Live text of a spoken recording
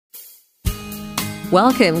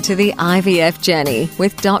Welcome to the IVF Journey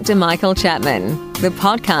with Dr. Michael Chapman, the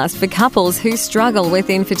podcast for couples who struggle with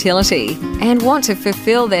infertility and want to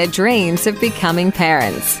fulfill their dreams of becoming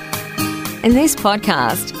parents. In this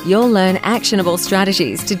podcast, you'll learn actionable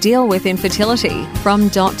strategies to deal with infertility from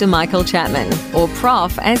Dr. Michael Chapman, or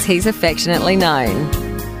Prof as he's affectionately known.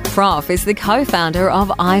 Prof is the co-founder of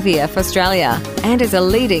IVF Australia and is a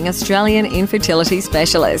leading Australian infertility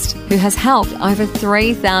specialist who has helped over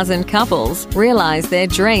 3,000 couples realise their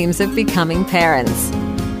dreams of becoming parents.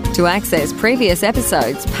 To access previous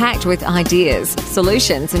episodes packed with ideas,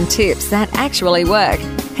 solutions and tips that actually work,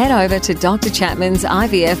 head over to Dr. Chapman's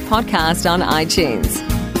IVF podcast on iTunes.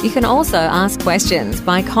 You can also ask questions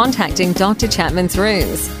by contacting Dr. Chapman's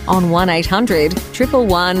rooms on 1800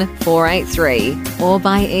 111 483 or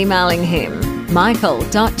by emailing him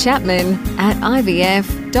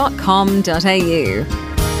michael.chapman@ivf.com.au.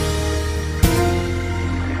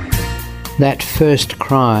 That first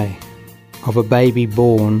cry of a baby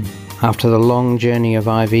born after the long journey of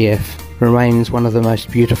IVF remains one of the most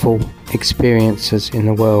beautiful experiences in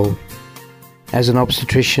the world. As an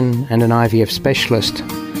obstetrician and an IVF specialist,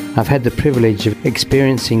 I've had the privilege of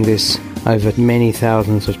experiencing this over many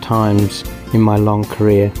thousands of times in my long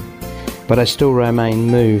career, but I still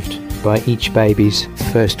remain moved by each baby's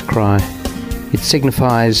first cry. It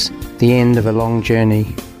signifies the end of a long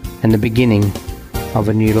journey and the beginning of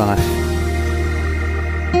a new life.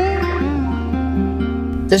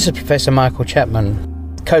 This is Professor Michael Chapman,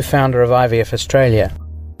 co-founder of IVF Australia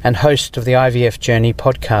and host of the IVF Journey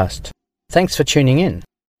podcast. Thanks for tuning in.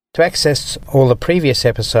 To access all the previous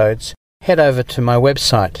episodes, head over to my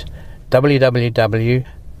website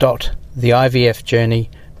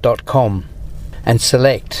www.theivfjourney.com and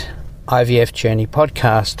select IVF Journey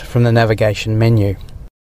Podcast from the navigation menu.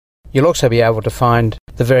 You'll also be able to find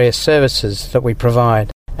the various services that we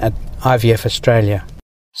provide at IVF Australia.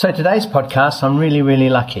 So today's podcast, I'm really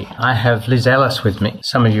lucky. I have Liz Ellis with me.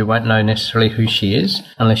 Some of you won't know necessarily who she is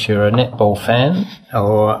unless you're a netball fan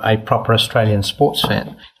or a proper Australian sports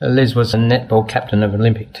fan. Liz was a netball captain of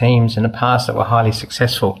Olympic teams in the past that were highly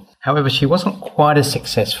successful. However, she wasn't quite as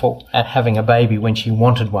successful at having a baby when she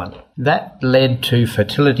wanted one. That led to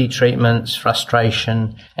fertility treatments,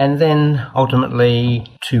 frustration, and then ultimately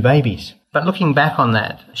 2 babies. But looking back on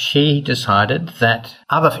that, she decided that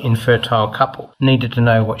other infertile couple needed to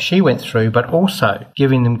know what she went through, but also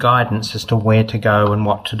giving them guidance as to where to go and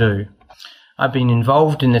what to do. I've been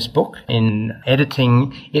involved in this book, in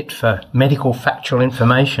editing it for medical factual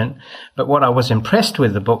information, but what I was impressed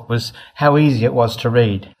with the book was how easy it was to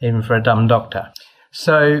read, even for a dumb doctor.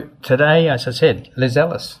 So today, as I said, Liz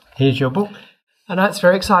Ellis, here's your book. I know, it's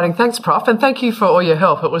very exciting. Thanks, Prof, and thank you for all your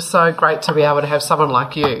help. It was so great to be able to have someone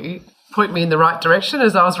like you point me in the right direction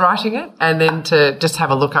as I was writing it, and then to just have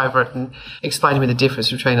a look over it and explain to me the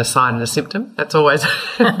difference between a sign and a symptom. That's always a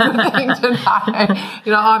good thing to know.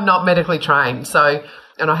 You know, I'm not medically trained,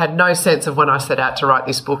 and I had no sense of when I set out to write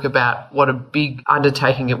this book about what a big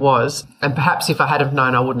undertaking it was. And perhaps if I had have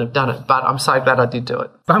known, I wouldn't have done it. But I'm so glad I did do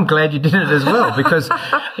it. I'm glad you did it as well, because,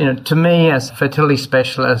 to me as a fertility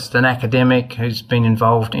specialist, an academic who's been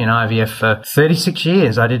involved in IVF for 36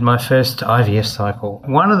 years, I did my first IVF cycle.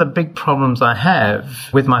 One of the big problems I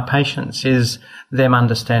have with my patients is them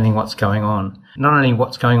understanding what's going on. Not only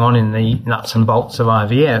what's going on in the nuts and bolts of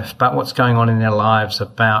IVF, but what's going on in their lives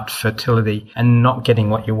about fertility and not getting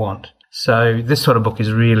what you want. So this sort of book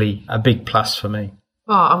is really a big plus for me.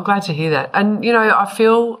 Oh, I'm glad to hear that. And, I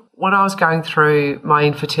feel when I was going through my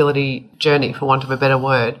infertility journey, for want of a better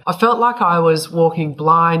word, I felt like I was walking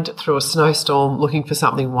blind through a snowstorm looking for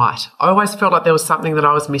something white. I always felt like there was something that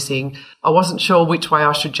I was missing. I wasn't sure which way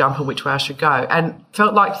I should jump and which way I should go, and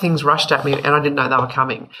felt like things rushed at me and I didn't know they were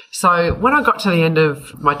coming. So when I got to the end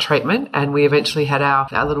of my treatment and we eventually had our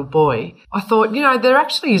little boy, I thought, there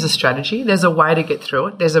actually is a strategy. There's a way to get through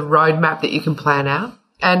it. There's a roadmap that you can plan out.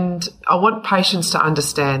 And I want patients to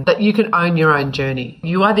understand that you can own your own journey.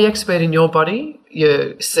 You are the expert in your body.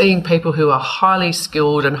 You're seeing people who are highly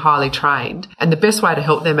skilled and highly trained. And the best way to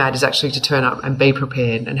help them out is actually to turn up and be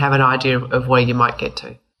prepared and have an idea of where you might get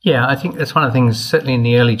to. Yeah, I think that's one of the things, certainly in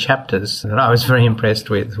the early chapters, that I was very impressed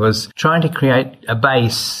with, was trying to create a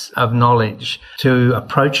base of knowledge to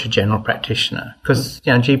approach a general practitioner. Because,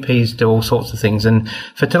 GPs do all sorts of things, and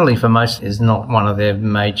fertility for most is not one of their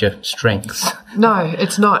major strengths. No,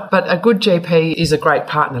 it's not. But a good GP is a great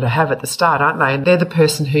partner to have at the start, aren't they? And they're the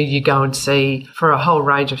person who you go and see for a whole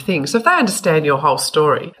range of things. So if they understand your whole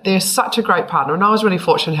story, they're such a great partner. And I was really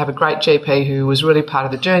fortunate to have a great GP who was really part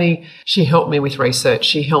of the journey. She helped me with research.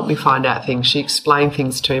 She helped me find out things. She explained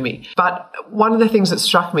things to me. But one of the things that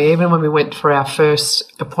struck me, even when we went for our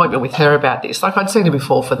first appointment with her about this, like I'd seen her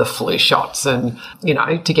before for the flu shots and,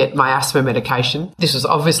 to get my asthma medication. This was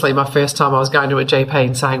obviously my first time I was going to a GP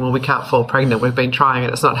and saying, well, we can't fall pregnant. We've been trying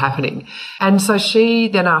it. It's not happening. And so she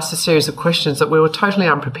then asked a series of questions that we were totally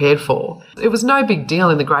unprepared for. It was no big deal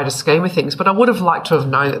in the greater scheme of things, but I would have liked to have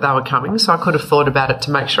known that they were coming, so I could have thought about it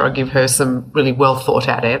to make sure I give her some really well thought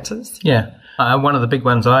out answers. Yeah. One of the big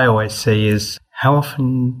ones I always see is, how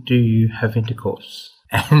often do you have intercourse?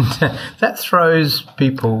 And that throws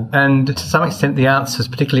people, and to some extent the answers,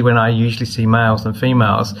 particularly when I usually see males and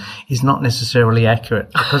females, is not necessarily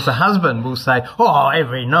accurate, because the husband will say, oh,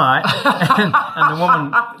 every night, and the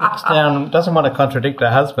woman looks down and doesn't want to contradict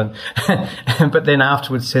her husband, but then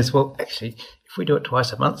afterwards says, well, actually, if we do it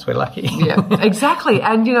twice a month, we're lucky. Yeah, exactly.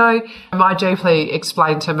 And, my GP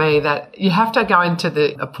explained to me that you have to go into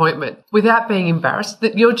the appointment without being embarrassed,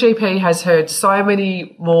 that your GP has heard so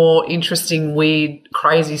many more interesting, weird,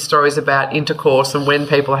 crazy stories about intercourse and when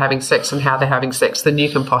people are having sex and how they're having sex than you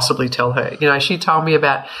can possibly tell her. She told me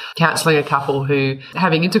about counselling a couple who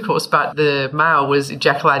having intercourse, but the male was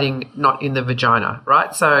ejaculating not in the vagina,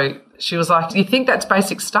 right? So she was like, you think that's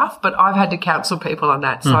basic stuff, but I've had to counsel people on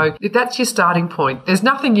that. So if that's your starting point, there's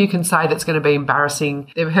nothing you can say that's going to be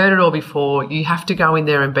embarrassing. They've heard it all before. You have to go in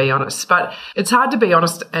there and be honest. But it's hard to be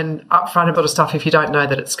honest and upfront about stuff if you don't know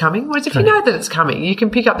that it's coming. Whereas if you know that it's coming, you can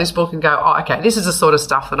pick up this book and go, oh, okay, this is the sort of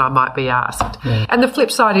stuff that I might be asked. Yeah. And the flip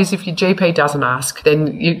side is if your GP doesn't ask,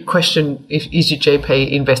 then you question is your GP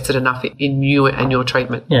invested enough in you and your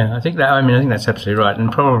treatment. Yeah, I think that's absolutely right.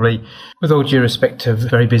 And probably, with all due respect to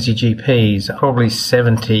very busy GPs, probably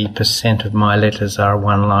 70% of my letters are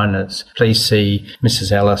one-liners. Please see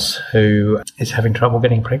Mrs. Ellis, who is having trouble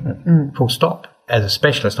getting pregnant. Full stop. As a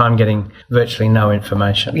specialist, I'm getting virtually no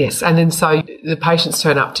information. Yes, and then so the patients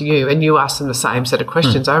turn up to you and you ask them the same set of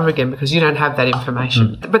questions over again because you don't have that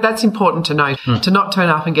information. But that's important to know, to not turn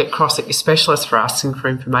up and get cross at your specialist for asking for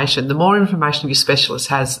information. The more information your specialist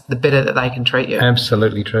has, the better that they can treat you.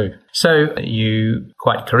 Absolutely true. So you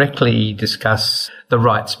quite correctly discuss the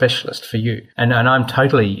right specialist for you. And I'm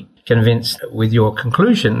totally convinced with your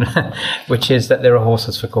conclusion, which is that there are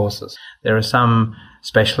horses for courses. There are some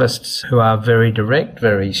specialists who are very direct,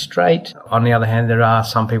 very straight. On the other hand, there are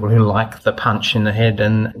some people who like the punch in the head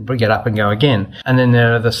and get up and go again. And then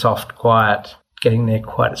there are the soft, quiet, getting there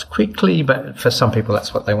quite as quickly, but for some people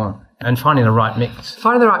that's what they want. And finding the right mix.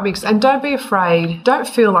 Finding the right mix. And don't be afraid. Don't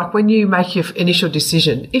feel like when you make your initial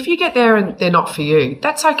decision, if you get there and they're not for you,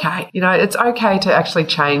 that's okay. It's okay to actually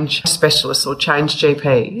change specialists or change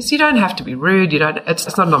GPs. You don't have to be rude.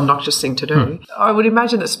 It's not an obnoxious thing to do. I would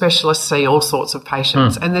imagine that specialists see all sorts of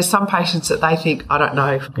patients. And there's some patients that they think, I don't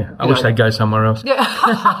know. Yeah, I wish they'd go somewhere else. Yeah.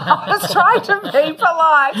 I was trying to be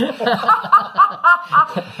polite.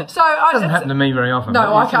 So it doesn't happen to me very often.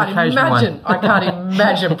 No, I can't imagine. I can't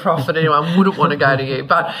imagine, Prof, that anyone wouldn't want to go to you.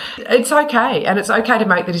 But it's okay. And it's okay to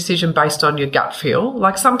make the decision based on your gut feel.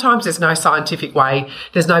 Like sometimes there's no scientific way.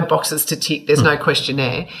 There's no boxes to tick. There's no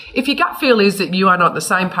questionnaire. If your gut feel is that you are not on the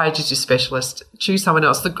same page as your specialist, choose someone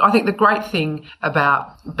else. I think the great thing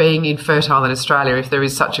about being infertile in Australia, if there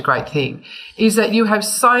is such a great thing, is that you have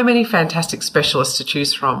so many fantastic specialists to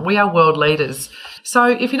choose from. We are world leaders. So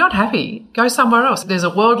if you're not happy, go somewhere else. There's a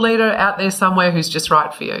world leader out there somewhere who's just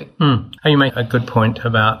right for you. You make a good point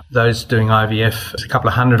about those doing IVF. There's a couple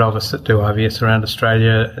of hundred of us that do IVF around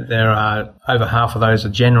Australia. There are over half of those are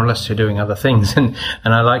generalists who are doing other things. And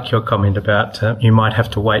I like your comment about you might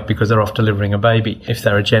have to wait because they're off delivering a baby if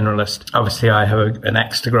they're a generalist. Obviously, I have an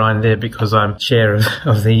axe to grind there because I'm chair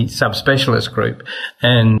of the subspecialist group.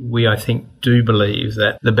 And we, I think, do believe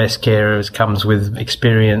that the best care comes with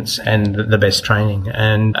experience and the best training.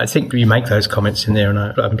 And I think you make those comments in there, and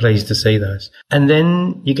I'm pleased to see those. And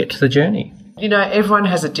then you get to the journey. Everyone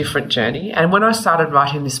has a different journey. And when I started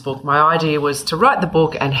writing this book, my idea was to write the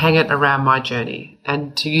book and hang it around my journey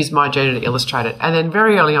and to use my journey to illustrate it. And then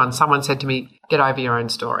very early on, someone said to me, get over your own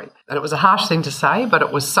story. And it was a harsh thing to say, but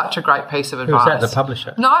it was such a great piece of advice. Who was that, the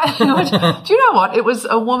publisher? No. Do you know what? It was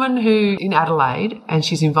a woman who in Adelaide, and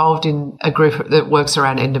she's involved in a group that works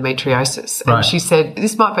around endometriosis. And she said,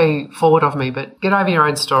 this might be forward of me, but get over your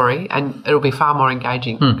own story and it'll be far more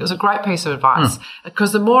engaging. It was a great piece of advice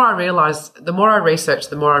because the more I researched,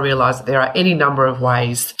 the more I realised that there are any number of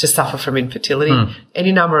ways to suffer from infertility,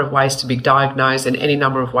 any number of ways to be diagnosed and any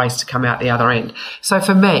number of ways to come out the other end. So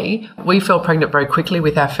for me, we fell pregnant very quickly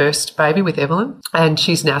with our first baby, with Evelyn, and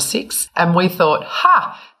she's now 6. And we thought,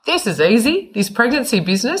 this is easy, this pregnancy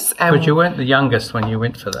business. And But you weren't the youngest when you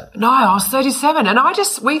went for that. no, I was 37, and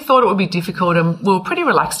we thought it would be difficult, and we were pretty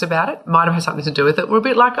relaxed about it. Might have had something to do with it. We're a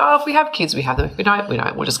bit like, if we have kids, we have them. If we don't, we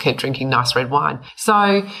don't. We'll just keep drinking nice red wine.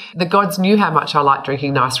 So the gods knew how much I liked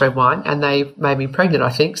drinking nice red wine, and they made me pregnant, I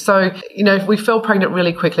think. So, we fell pregnant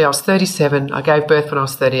really quickly. I was 37. I gave birth when I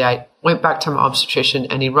was 38. Went back to my obstetrician,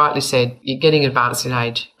 and he rightly said, you're getting advanced in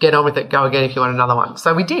age. Get on with it. Go again if you want another one.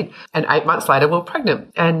 So we did. And 8 months later, we were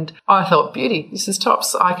pregnant. And I thought, beauty, this is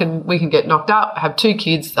tops. We can get knocked up, have 2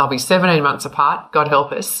 kids. They'll be 17 months apart. God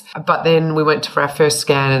help us. But then we went for our first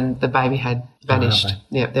scan, and the baby had vanished.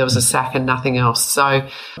 Yeah, there was a sac and nothing else. So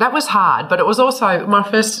that was hard. But it was also my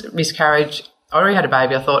first miscarriage. I already had a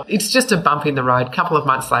baby. I thought, it's just a bump in the road. A couple of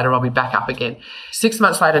months later, I'll be back up again. 6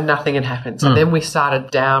 months later, nothing had happened. So then we started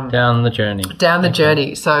down the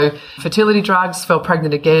journey. So fertility drugs, fell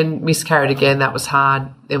pregnant again, miscarried again. That was hard.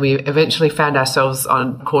 Then we eventually found ourselves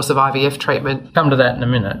on a course of IVF treatment. Come to that in a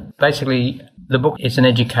minute. Basically, the book is an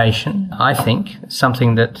education, I think,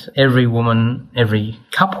 something that every woman, every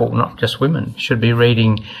couple, not just women, should be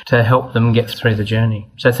reading to help them get through the journey.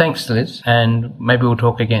 So thanks, Liz, and maybe we'll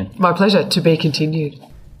talk again. My pleasure. To be continued.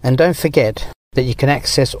 And don't forget that you can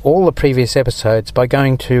access all the previous episodes by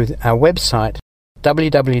going to our website,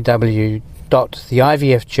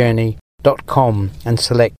 www.theivfjourney.com, and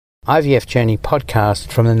select IVF Journey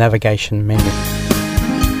Podcast from the navigation menu.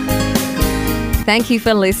 Thank you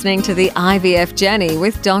for listening to the IVF Journey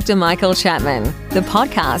with Dr. Michael Chapman, the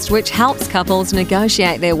podcast which helps couples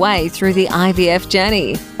negotiate their way through the IVF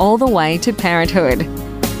journey, all the way to parenthood.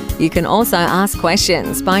 You can also ask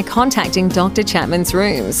questions by contacting Dr. Chapman's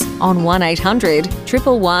rooms on 1800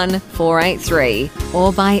 111 483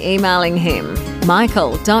 or by emailing him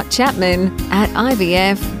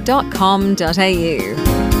michael.chapman@ivf.com.au.